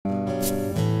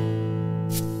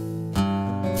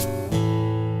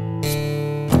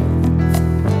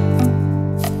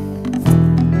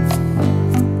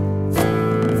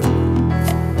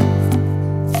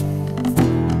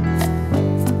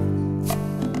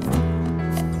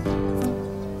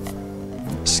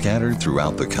Scattered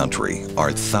throughout the country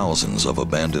are thousands of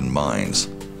abandoned mines.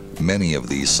 Many of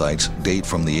these sites date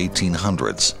from the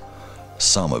 1800s.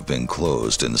 Some have been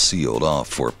closed and sealed off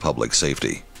for public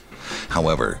safety.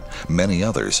 However, many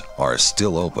others are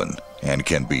still open and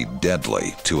can be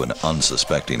deadly to an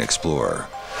unsuspecting explorer.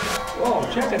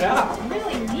 Whoa, check it out.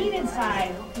 Really neat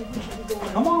inside.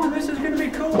 Come on, this is going to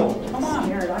be cool. Come on.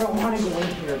 Scared. I don't want to go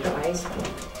in here, guys.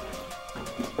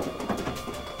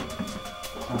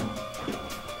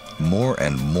 More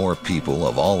and more people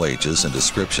of all ages and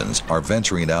descriptions are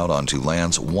venturing out onto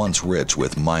lands once rich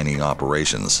with mining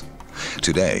operations.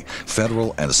 Today,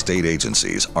 federal and state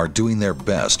agencies are doing their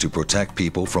best to protect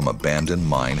people from abandoned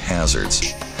mine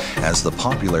hazards. As the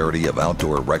popularity of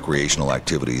outdoor recreational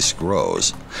activities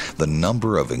grows, the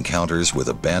number of encounters with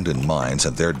abandoned mines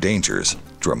and their dangers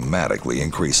dramatically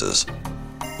increases.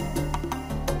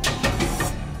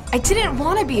 I didn't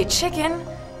want to be a chicken,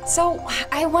 so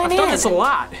I went in. I've done this a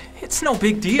lot. It's no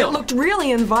big deal. It looked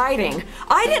really inviting.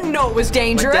 I didn't know it was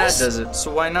dangerous. My dad does it,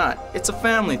 so why not? It's a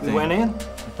family thing. We went in.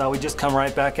 I thought we'd just come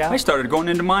right back out. I started going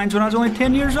into mines when I was only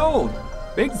 10 years old.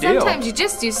 Big deal. Sometimes you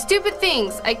just do stupid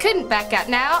things. I couldn't back out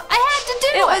now. I had to do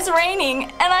it. It was raining,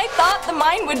 and I thought the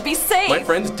mine would be safe. My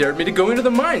friends dared me to go into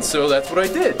the mine, so that's what I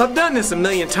did. I've done this a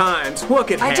million times. What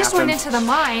could happen? I just went into the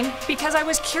mine because I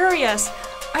was curious.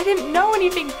 I didn't know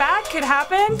anything bad could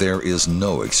happen. There is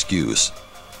no excuse.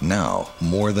 Now,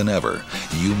 more than ever,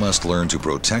 you must learn to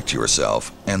protect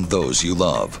yourself and those you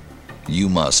love. You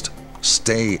must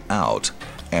stay out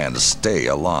and stay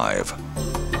alive.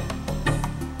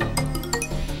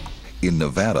 In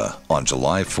Nevada, on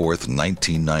July 4th,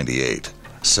 1998,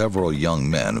 several young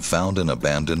men found an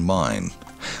abandoned mine.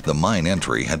 The mine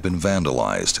entry had been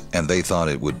vandalized, and they thought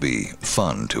it would be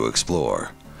fun to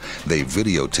explore. They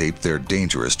videotaped their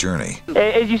dangerous journey.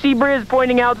 As you see Briz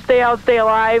pointing out, stay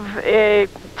alive.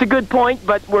 It's a good point,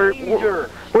 but we're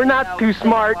not too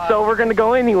smart, so we're going to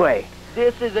go anyway.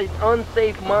 This is an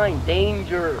unsafe mine.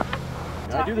 Danger.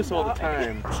 I do this all the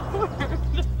time.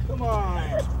 Come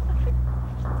on.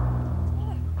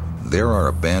 There are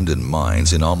abandoned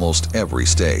mines in almost every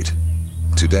state.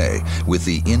 Today, with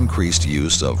the increased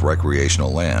use of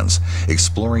recreational lands,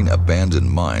 exploring abandoned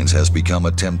mines has become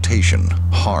a temptation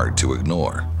hard to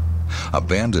ignore.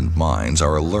 Abandoned mines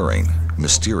are alluring,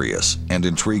 mysterious, and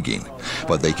intriguing,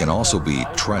 but they can also be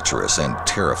treacherous and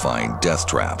terrifying death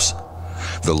traps.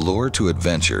 The lure to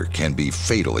adventure can be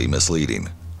fatally misleading.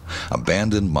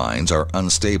 Abandoned mines are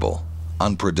unstable,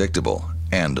 unpredictable,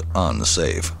 and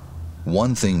unsafe.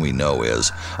 One thing we know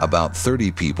is about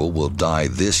 30 people will die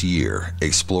this year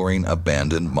exploring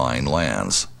abandoned mine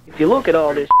lands. If you look at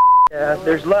all this,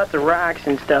 there's lots of rocks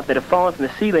and stuff that have fallen from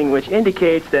the ceiling, which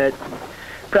indicates that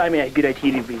probably a good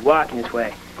idea to be walking this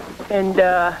way. And,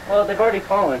 well, they've already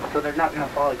fallen, so they're not going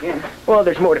to fall again. Well,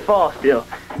 there's more to fall still.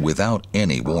 Without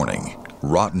any warning,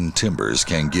 rotten timbers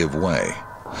can give way.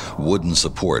 Wooden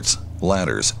supports,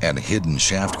 ladders, and hidden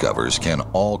shaft covers can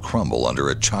all crumble under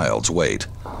a child's weight.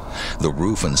 The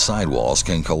roof and sidewalls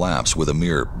can collapse with a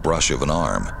mere brush of an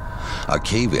arm. A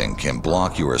cave-in can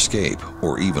block your escape,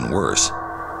 or even worse,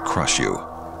 crush you.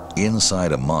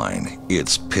 Inside a mine,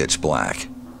 it's pitch black.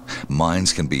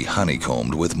 Mines can be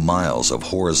honeycombed with miles of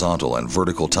horizontal and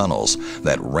vertical tunnels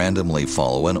that randomly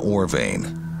follow an ore vein.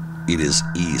 It is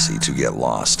easy to get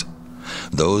lost.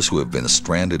 Those who have been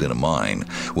stranded in a mine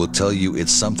will tell you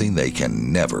it's something they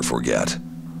can never forget,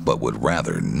 but would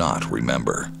rather not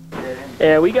remember.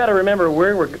 Yeah, we got to remember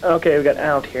where we're... Okay, we got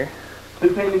out here.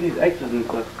 Who painted these X's and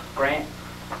stuff? Grant.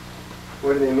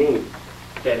 What do they mean?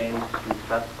 Dead ends and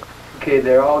stuff. Okay,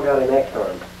 they're all got an X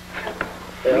on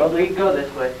them. We go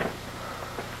this way.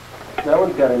 That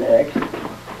one's got an X.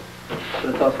 But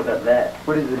it's also got that.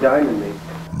 What does the diamond mean?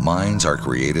 Mines are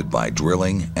created by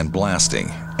drilling and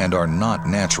blasting and are not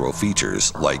natural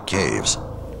features like caves.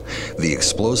 The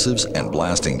explosives and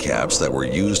blasting caps that were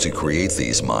used to create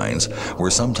these mines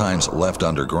were sometimes left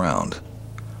underground.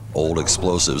 Old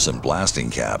explosives and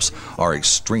blasting caps are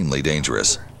extremely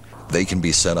dangerous. They can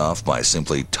be set off by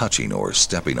simply touching or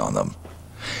stepping on them.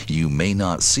 You may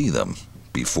not see them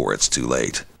before it's too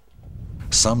late.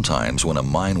 Sometimes when a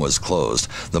mine was closed,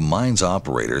 the mine's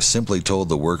operator simply told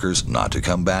the workers not to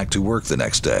come back to work the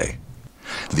next day.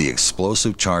 The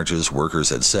explosive charges workers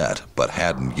had set, but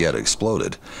hadn't yet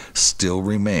exploded, still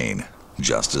remain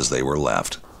just as they were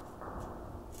left.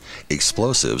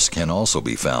 Explosives can also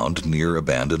be found near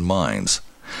abandoned mines.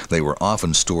 They were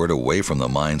often stored away from the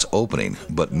mine's opening,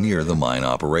 but near the mine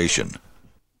operation.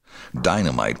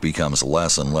 Dynamite becomes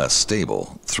less and less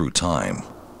stable through time,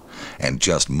 and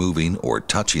just moving or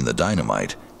touching the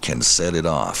dynamite can set it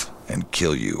off and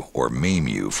kill you or maim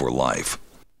you for life.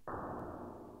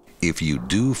 If you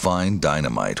do find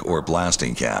dynamite or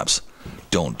blasting caps,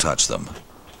 don't touch them.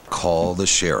 Call the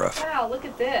sheriff. Wow, look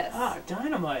at this. Ah,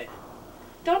 dynamite.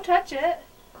 Don't touch it.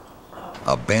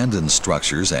 Abandoned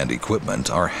structures and equipment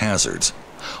are hazards.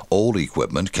 Old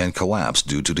equipment can collapse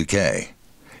due to decay.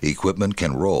 Equipment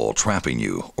can roll, trapping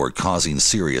you or causing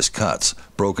serious cuts,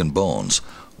 broken bones,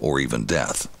 or even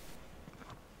death.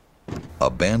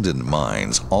 Abandoned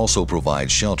mines also provide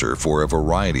shelter for a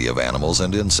variety of animals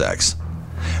and insects.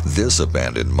 This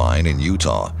abandoned mine in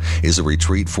Utah is a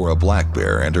retreat for a black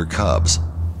bear and her cubs.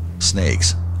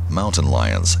 Snakes, mountain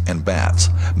lions, and bats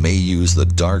may use the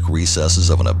dark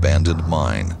recesses of an abandoned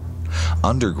mine.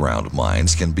 Underground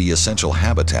mines can be essential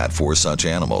habitat for such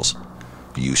animals.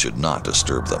 You should not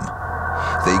disturb them.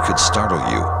 They could startle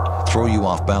you, throw you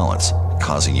off balance,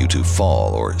 causing you to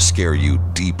fall or scare you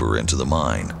deeper into the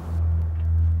mine.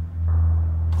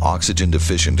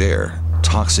 Oxygen-deficient air,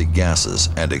 toxic gases,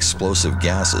 and explosive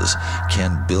gases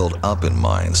can build up in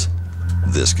mines.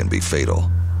 This can be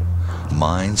fatal.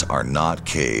 Mines are not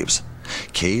caves.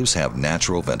 Caves have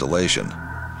natural ventilation.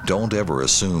 Don't ever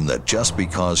assume that just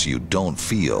because you don't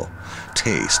feel,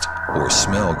 taste, or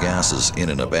smell gases in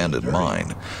an abandoned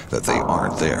mine, that they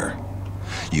aren't there.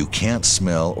 You can't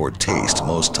smell or taste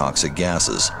most toxic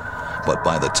gases, but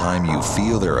by the time you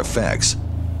feel their effects,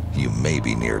 you may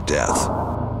be near death.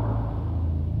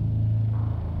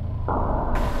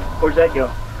 Where's that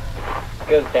go? It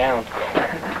goes down.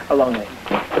 How long way?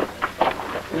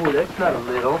 Ooh, that's not a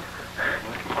little.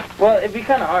 Well, it'd be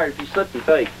kind of hard if you slipped and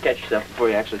fell. You could catch yourself before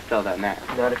you actually fell down there.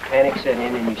 Not if panic set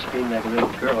in and you scream like a little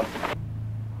girl.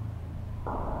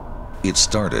 It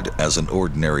started as an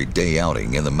ordinary day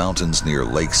outing in the mountains near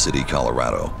Lake City,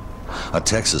 Colorado. A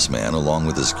Texas man, along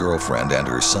with his girlfriend and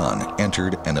her son,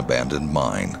 entered an abandoned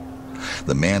mine.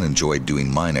 The man enjoyed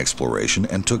doing mine exploration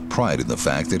and took pride in the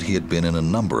fact that he had been in a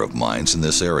number of mines in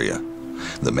this area.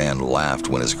 The man laughed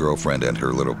when his girlfriend and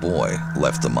her little boy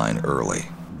left the mine early.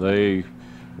 They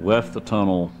left the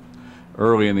tunnel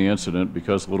early in the incident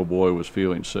because the little boy was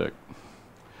feeling sick.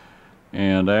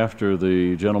 And after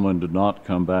the gentleman did not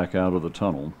come back out of the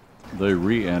tunnel, they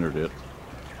re-entered it.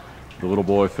 The little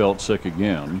boy felt sick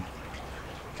again,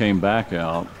 came back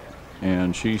out,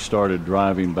 and she started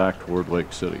driving back toward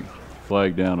Lake City,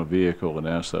 flagged down a vehicle and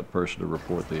asked that person to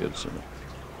report the incident.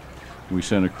 We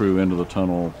sent a crew into the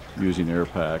tunnel using air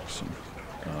packs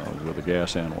with a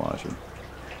gas analyzer.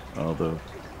 The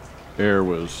air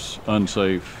was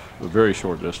unsafe a very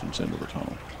short distance into the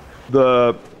tunnel.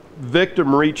 The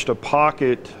victim reached a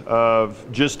pocket of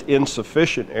just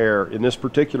insufficient air. In this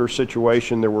particular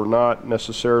situation, there were not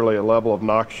necessarily a level of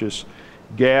noxious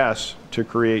gas to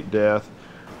create death,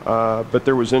 but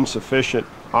there was insufficient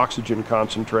oxygen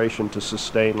concentration to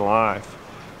sustain life.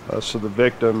 So the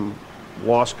victim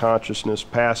lost consciousness,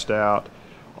 passed out.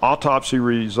 Autopsy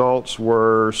results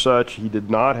were such he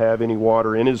did not have any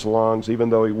water in his lungs,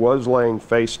 even though he was laying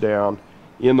face down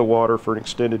in the water for an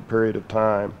extended period of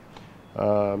time.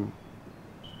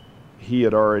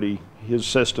 His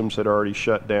systems had already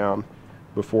shut down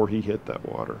before he hit that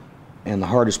water. And the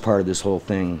hardest part of this whole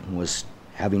thing was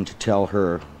having to tell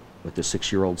her, with the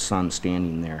 6-year-old son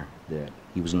standing there, that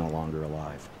he was no longer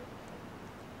alive.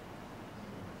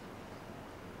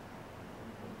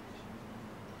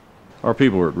 Our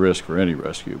people are at risk for any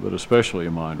rescue, but especially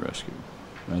a mine rescue.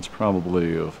 That's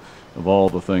probably, of all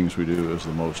the things we do, is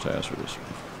the most hazardous.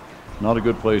 Not a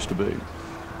good place to be.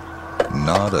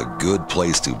 Not a good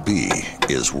place to be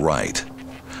is right.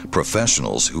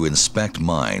 Professionals who inspect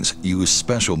mines use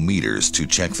special meters to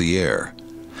check the air.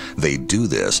 They do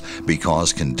this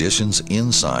because conditions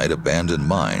inside abandoned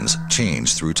mines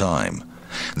change through time.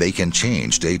 They can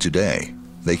change day to day.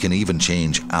 They can even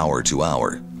change hour to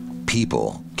hour.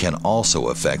 People can also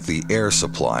affect the air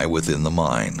supply within the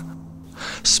mine.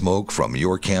 Smoke from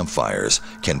your campfires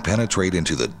can penetrate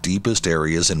into the deepest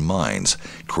areas in mines,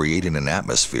 creating an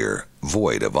atmosphere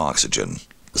void of oxygen.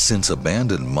 Since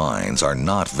abandoned mines are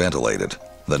not ventilated,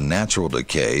 the natural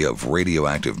decay of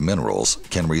radioactive minerals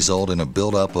can result in a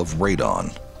buildup of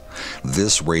radon.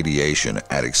 This radiation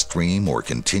at extreme or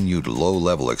continued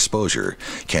low-level exposure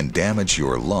can damage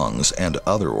your lungs and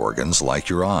other organs like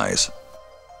your eyes.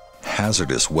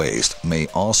 Hazardous waste may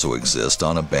also exist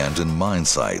on abandoned mine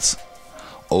sites.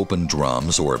 Open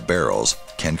drums or barrels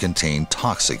can contain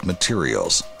toxic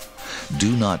materials.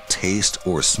 Do not taste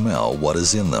or smell what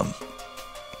is in them.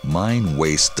 Mine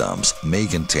waste dumps may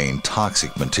contain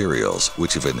toxic materials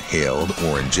which, if inhaled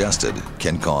or ingested,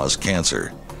 can cause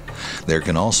cancer. There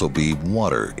can also be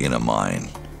water in a mine.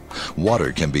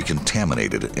 Water can be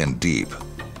contaminated and deep.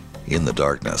 In the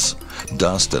darkness,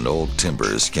 dust and old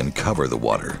timbers can cover the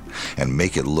water and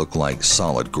make it look like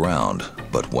solid ground,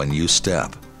 but when you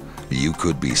step, you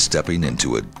could be stepping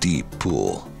into a deep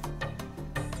pool.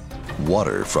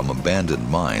 Water from abandoned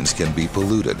mines can be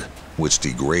polluted, which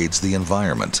degrades the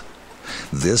environment.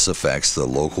 This affects the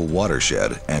local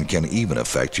watershed and can even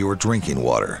affect your drinking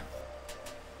water.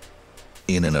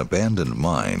 In an abandoned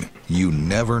mine, you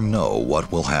never know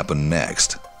what will happen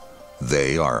next.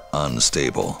 They are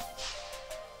unstable.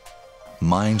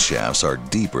 Mine shafts are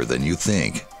deeper than you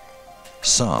think.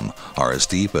 Some are as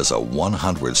deep as a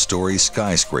 100-story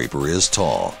skyscraper is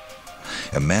tall.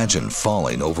 Imagine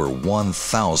falling over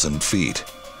 1,000 feet.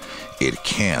 It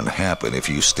can happen if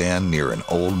you stand near an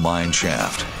old mine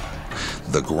shaft.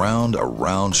 The ground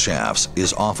around shafts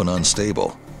is often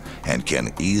unstable and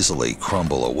can easily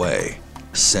crumble away,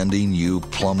 sending you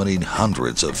plummeting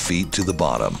hundreds of feet to the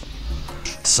bottom.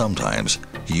 Sometimes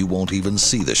you won't even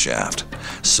see the shaft,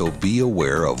 so be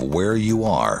aware of where you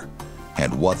are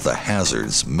and what the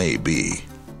hazards may be.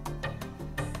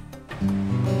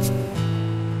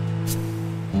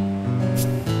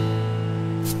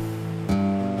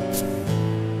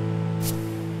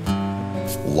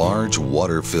 Large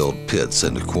water-filled pits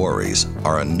and quarries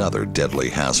are another deadly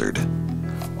hazard.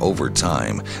 Over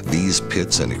time, these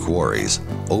pits and quarries,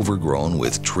 overgrown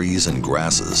with trees and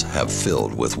grasses, have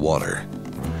filled with water.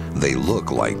 They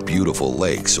look like beautiful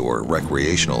lakes or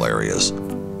recreational areas,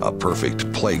 a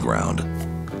perfect playground,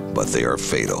 but they are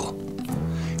fatal.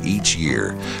 Each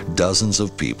year, dozens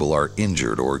of people are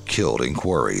injured or killed in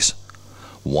quarries.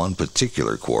 One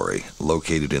particular quarry,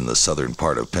 located in the southern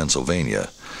part of Pennsylvania,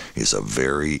 is a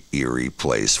very eerie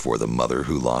place for the mother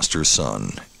who lost her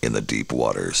son in the deep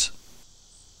waters.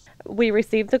 We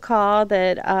received a call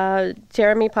that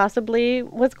Jeremy possibly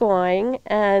was going,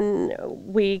 and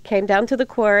we came down to the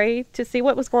quarry to see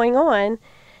what was going on.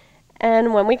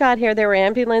 And when we got here, there were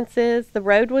ambulances, the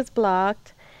road was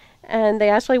blocked, and they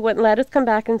actually wouldn't let us come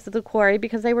back into the quarry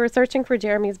because they were searching for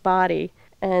Jeremy's body.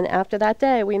 And after that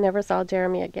day, we never saw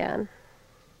Jeremy again.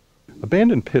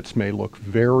 Abandoned pits may look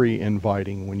very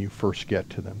inviting when you first get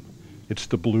to them. It's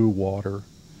the blue water,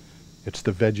 it's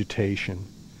the vegetation.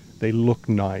 They look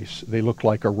nice, they look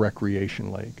like a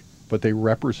recreation lake, but they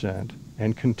represent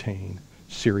and contain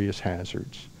serious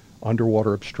hazards.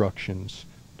 Underwater obstructions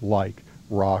like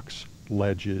rocks,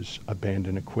 ledges,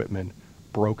 abandoned equipment,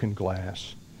 broken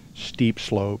glass, steep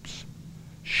slopes,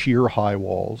 sheer high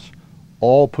walls,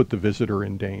 all put the visitor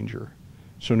in danger.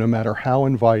 So no matter how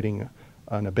inviting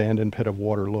an abandoned pit of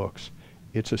water looks,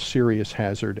 it's a serious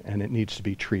hazard and it needs to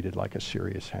be treated like a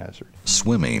serious hazard.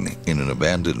 Swimming in an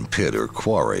abandoned pit or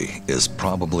quarry is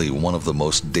probably one of the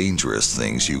most dangerous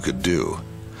things you could do.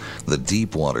 The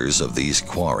deep waters of these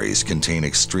quarries contain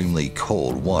extremely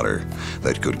cold water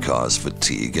that could cause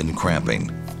fatigue and cramping.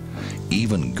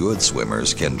 Even good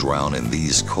swimmers can drown in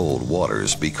these cold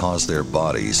waters because their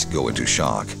bodies go into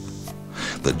shock.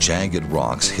 The jagged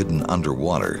rocks hidden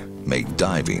underwater make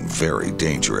diving very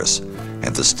dangerous,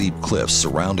 and the steep cliffs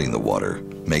surrounding the water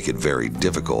make it very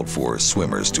difficult for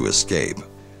swimmers to escape.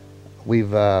 We've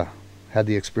had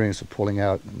the experience of pulling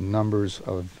out numbers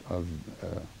of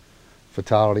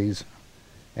fatalities,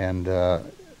 and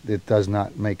it does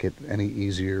not make it any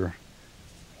easier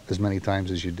as many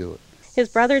times as you do it. His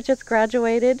brother just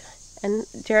graduated, and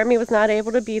Jeremy was not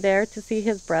able to be there to see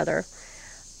his brother.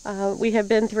 We have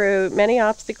been through many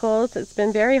obstacles. It's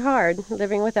been very hard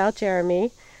living without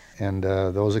Jeremy. And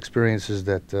those experiences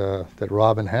that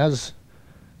Robin has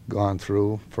gone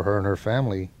through for her and her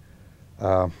family,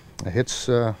 it hits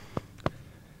you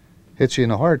in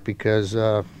the heart because,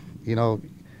 you know,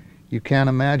 you can't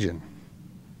imagine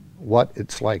what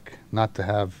it's like not to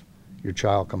have your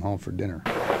child come home for dinner.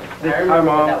 Hi,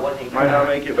 Mom. Might not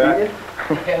make it back.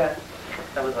 Yeah,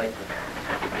 that was like,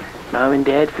 Mom and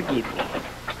Dad, forgive me.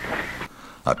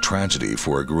 A tragedy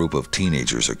for a group of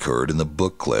teenagers occurred in the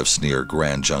Book Cliffs near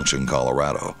Grand Junction,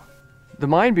 Colorado. The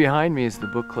mine behind me is the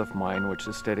Book Cliff mine, which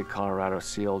the state of Colorado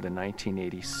sealed in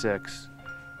 1986.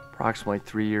 Approximately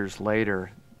 3 years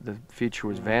later, the feature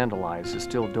was vandalized. The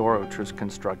steel door which was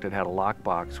constructed had a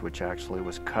lockbox, which actually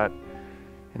was cut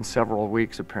in several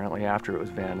weeks apparently after it was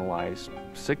vandalized.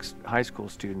 6 high school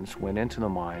students went into the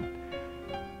mine.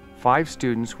 5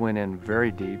 students went in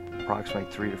very deep,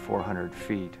 approximately 300 to 400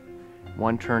 feet.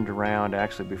 1 turned around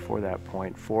actually before that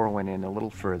point. 4 went in a little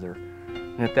further.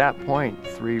 And at that point,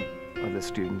 3 of the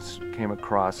students came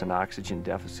across an oxygen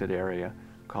deficit area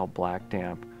called black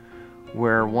damp,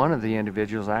 where one of the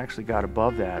individuals actually got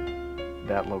above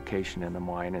that location in the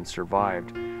mine and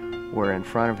survived, where in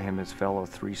front of him his fellow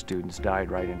 3 students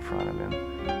died right in front of him.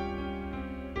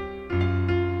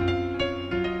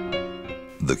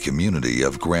 The community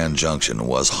of Grand Junction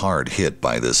was hard hit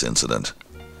by this incident.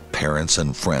 Parents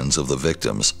and friends of the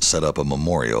victims set up a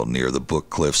memorial near the Book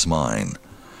Cliffs mine.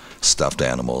 Stuffed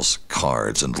animals,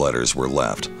 cards, and letters were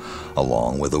left,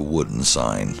 along with a wooden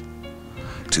sign.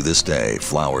 To this day,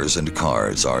 flowers and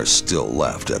cards are still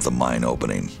left at the mine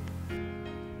opening.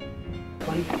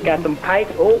 Got some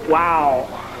pipes. Oh, wow.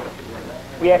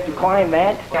 We have to climb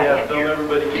that. Yeah, don't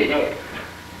everybody get up.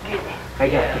 I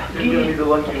got You're gonna be the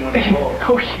lucky one to fall.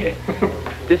 Oh, shit.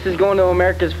 This is going to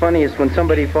America's Funniest when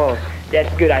somebody falls.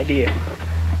 That's a good idea.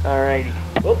 Alrighty.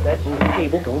 Oh, that's the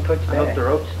cable. Don't touch that. I hope the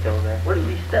rope's still there. Where did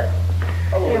he step?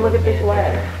 Oh, hey, look at this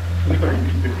ladder.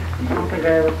 I don't think I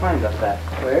ever climbed up that.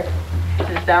 Where?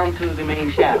 This is down to the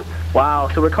main shaft. Wow,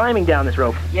 so we're climbing down this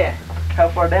rope? Yeah. How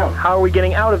far down? How are we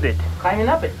getting out of it? Climbing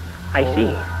up it. I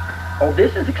see. Oh,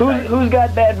 this is exciting. Who's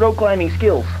got bad rope climbing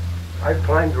skills? I've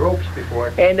climbed ropes before.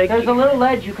 And there's a little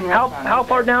ledge you can run on. How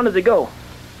far down does it go?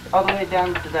 All the way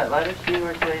down to that ladder. See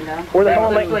where it's laying down? Where the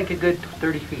hell am I? Like a good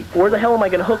 30 feet. Where the hell am I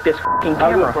going to hook this f***ing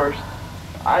camera? I'll go first.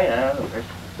 I'll go first.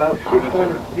 About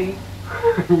 600 feet.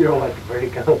 You don't like to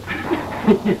break up.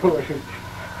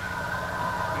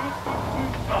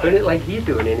 Put it like he's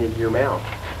doing it into your mouth.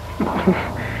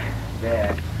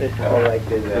 There. This is all like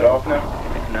this. Is it off now?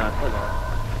 No, it's not off.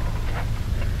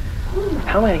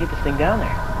 How am I going to get this thing down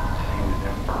there?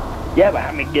 Yeah, but how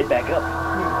am I going to get back up?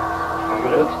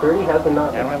 It looks sturdy. How's it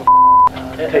not? I don't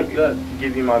have a Take good.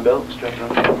 Give you my belt and strap it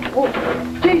on. Oh,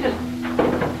 Jesus!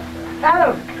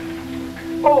 Adam!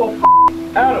 Oh,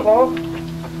 Adam! Oh,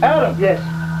 Adam! yes.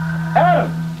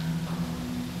 Adam!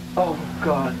 Oh,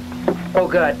 God. Oh,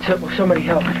 God. Somebody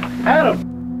help. Adam!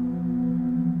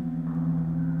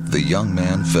 The young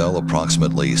man fell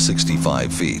approximately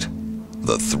 65 feet.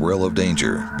 The thrill of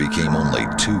danger became only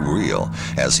too real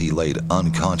as he laid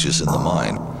unconscious in the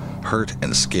mine. Hurt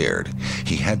and scared,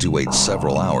 he had to wait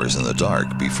several hours in the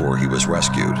dark before he was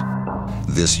rescued.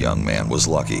 This young man was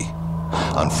lucky.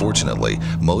 Unfortunately,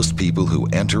 most people who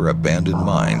enter abandoned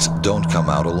mines don't come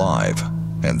out alive,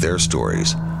 and their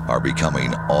stories are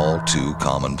becoming all too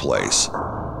commonplace.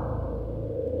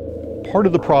 Part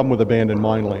of the problem with abandoned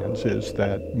mine lands is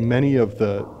that many of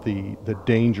the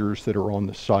dangers that are on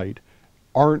the site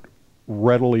aren't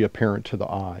readily apparent to the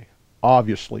eye.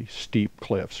 Obviously, steep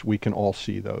cliffs, we can all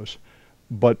see those.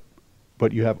 But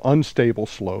you have unstable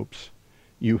slopes,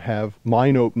 you have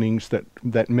mine openings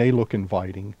that may look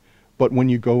inviting, but when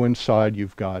you go inside,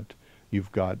 you've got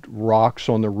rocks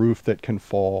on the roof that can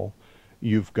fall,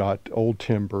 you've got old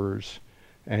timbers,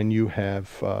 and you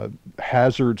have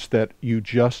hazards that you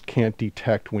just can't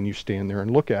detect when you stand there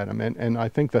and look at them. And I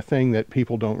think the thing that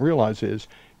people don't realize is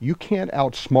you can't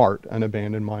outsmart an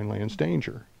abandoned mine land's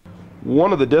danger.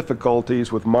 One of the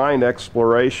difficulties with mine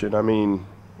exploration, I mean,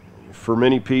 for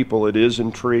many people it is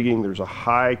intriguing. There's a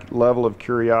high level of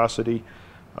curiosity.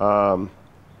 And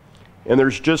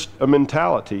there's just a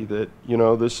mentality that, you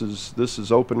know, this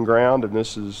is open ground and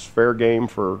this is fair game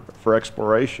for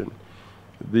exploration.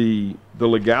 The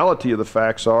legality of the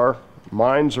facts are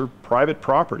mines are private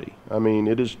property. I mean,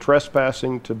 it is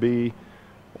trespassing to be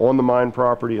on the mine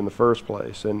property in the first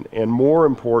place. And more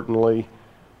importantly,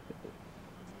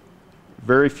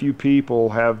 very few people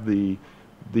have the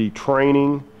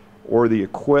training or the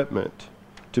equipment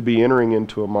to be entering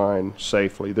into a mine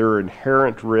safely. There are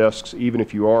inherent risks even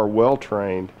if you are well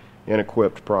trained and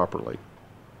equipped properly.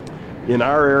 In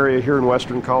our area here in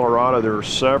western Colorado, there are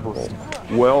several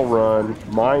well-run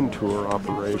mine tour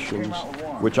operations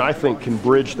which I think can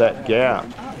bridge that gap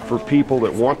for people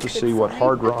that want to see what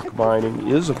hard rock mining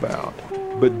is about,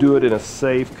 but do it in a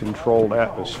safe, controlled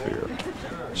atmosphere.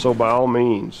 So by all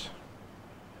means,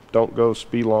 don't go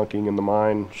spelunking in the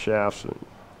mine shafts.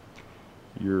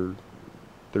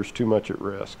 There's too much at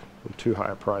risk and too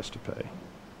high a price to pay.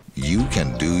 You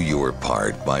can do your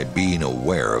part by being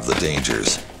aware of the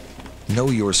dangers. Know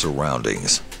your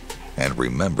surroundings, and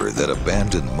remember that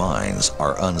abandoned mines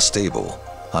are unstable,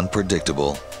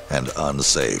 unpredictable, and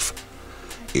unsafe.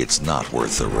 It's not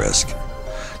worth the risk.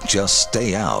 Just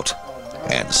stay out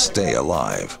and stay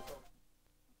alive.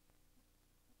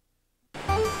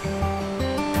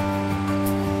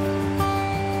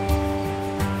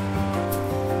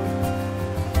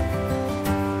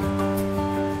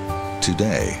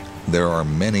 Today, there are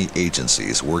many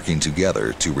agencies working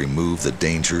together to remove the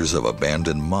dangers of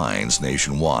abandoned mines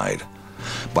nationwide.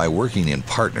 By working in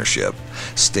partnership,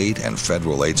 state and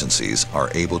federal agencies are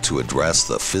able to address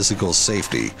the physical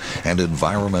safety and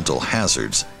environmental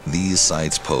hazards these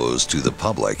sites pose to the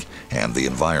public and the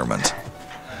environment.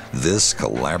 This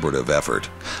collaborative effort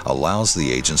allows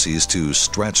the agencies to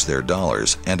stretch their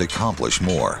dollars and accomplish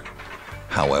more.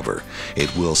 However,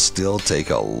 it will still take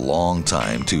a long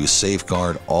time to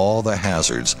safeguard all the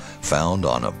hazards found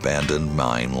on abandoned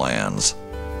mine lands.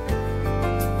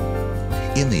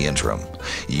 In the interim,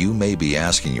 you may be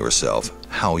asking yourself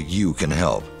how you can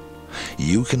help.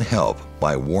 You can help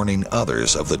by warning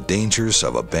others of the dangers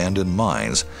of abandoned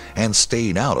mines and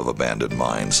staying out of abandoned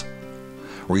mines.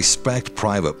 Respect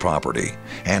private property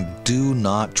and do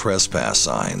not trespass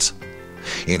signs.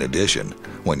 In addition,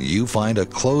 when you find a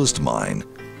closed mine,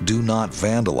 do not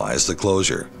vandalize the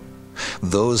closure.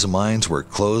 Those mines were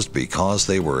closed because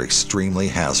they were extremely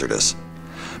hazardous.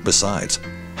 Besides,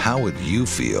 how would you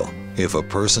feel if a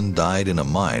person died in a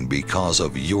mine because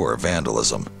of your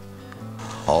vandalism?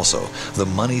 Also, the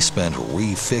money spent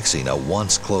refixing a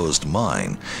once closed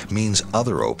mine means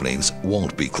other openings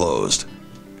won't be closed.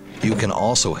 You can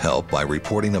also help by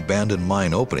reporting abandoned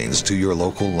mine openings to your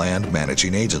local land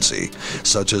managing agency,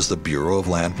 such as the Bureau of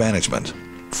Land Management,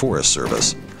 Forest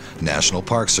Service, National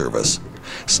Park Service,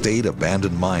 State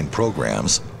Abandoned Mine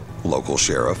Programs, local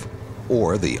sheriff,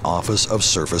 or the Office of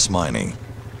Surface Mining.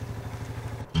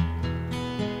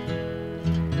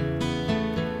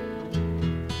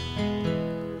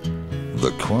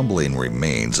 The crumbling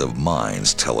remains of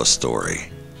mines tell a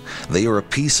story. They are a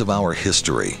piece of our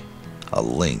history, a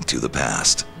link to the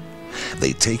past.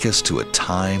 They take us to a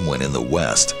time when in the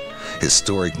West,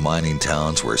 historic mining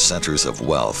towns were centers of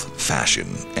wealth,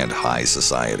 fashion, and high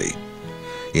society.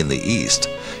 In the East,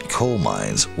 coal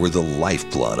mines were the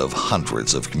lifeblood of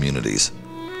hundreds of communities.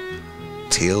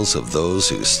 Tales of those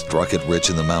who struck it rich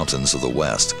in the mountains of the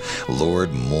West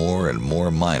lured more and more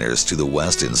miners to the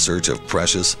West in search of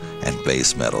precious and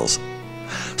base metals.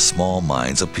 Small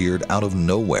mines appeared out of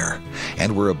nowhere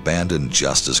and were abandoned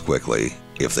just as quickly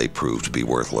if they proved to be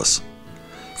worthless.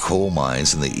 Coal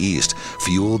mines in the East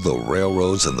fueled the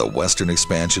railroads and the western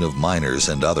expansion of miners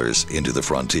and others into the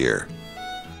frontier.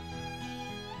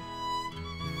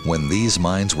 When these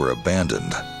mines were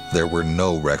abandoned, there were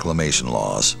no reclamation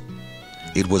laws.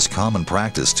 It was common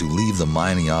practice to leave the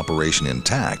mining operation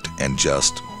intact and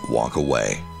just walk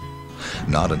away.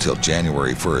 Not until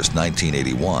January 1st,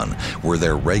 1981, were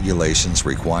there regulations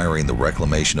requiring the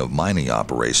reclamation of mining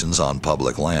operations on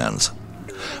public lands.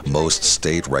 Most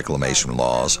state reclamation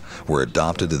laws were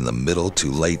adopted in the middle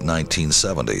to late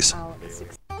 1970s.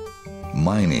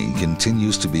 Mining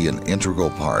continues to be an integral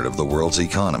part of the world's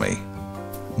economy.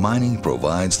 Mining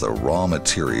provides the raw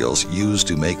materials used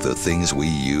to make the things we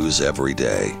use every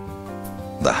day.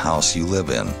 The house you live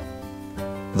in,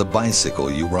 the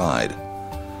bicycle you ride,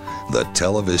 the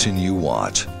television you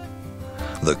watch,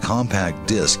 the compact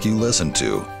disc you listen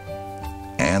to,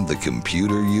 and the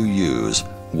computer you use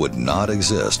would not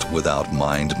exist without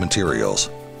mined materials.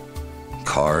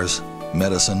 Cars,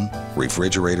 medicine,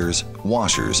 refrigerators,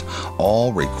 washers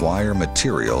all require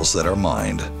materials that are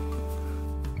mined.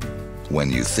 When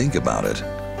you think about it,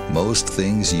 most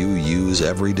things you use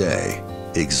every day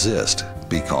exist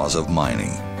because of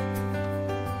mining.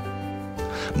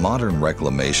 Modern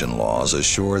reclamation laws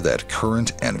assure that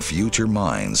current and future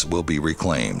mines will be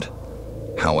reclaimed.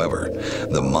 However,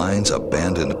 the mines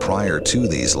abandoned prior to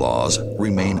these laws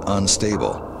remain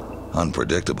unstable,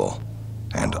 unpredictable,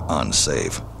 and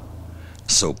unsafe.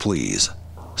 So please,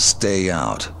 stay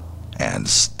out and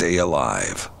stay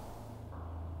alive.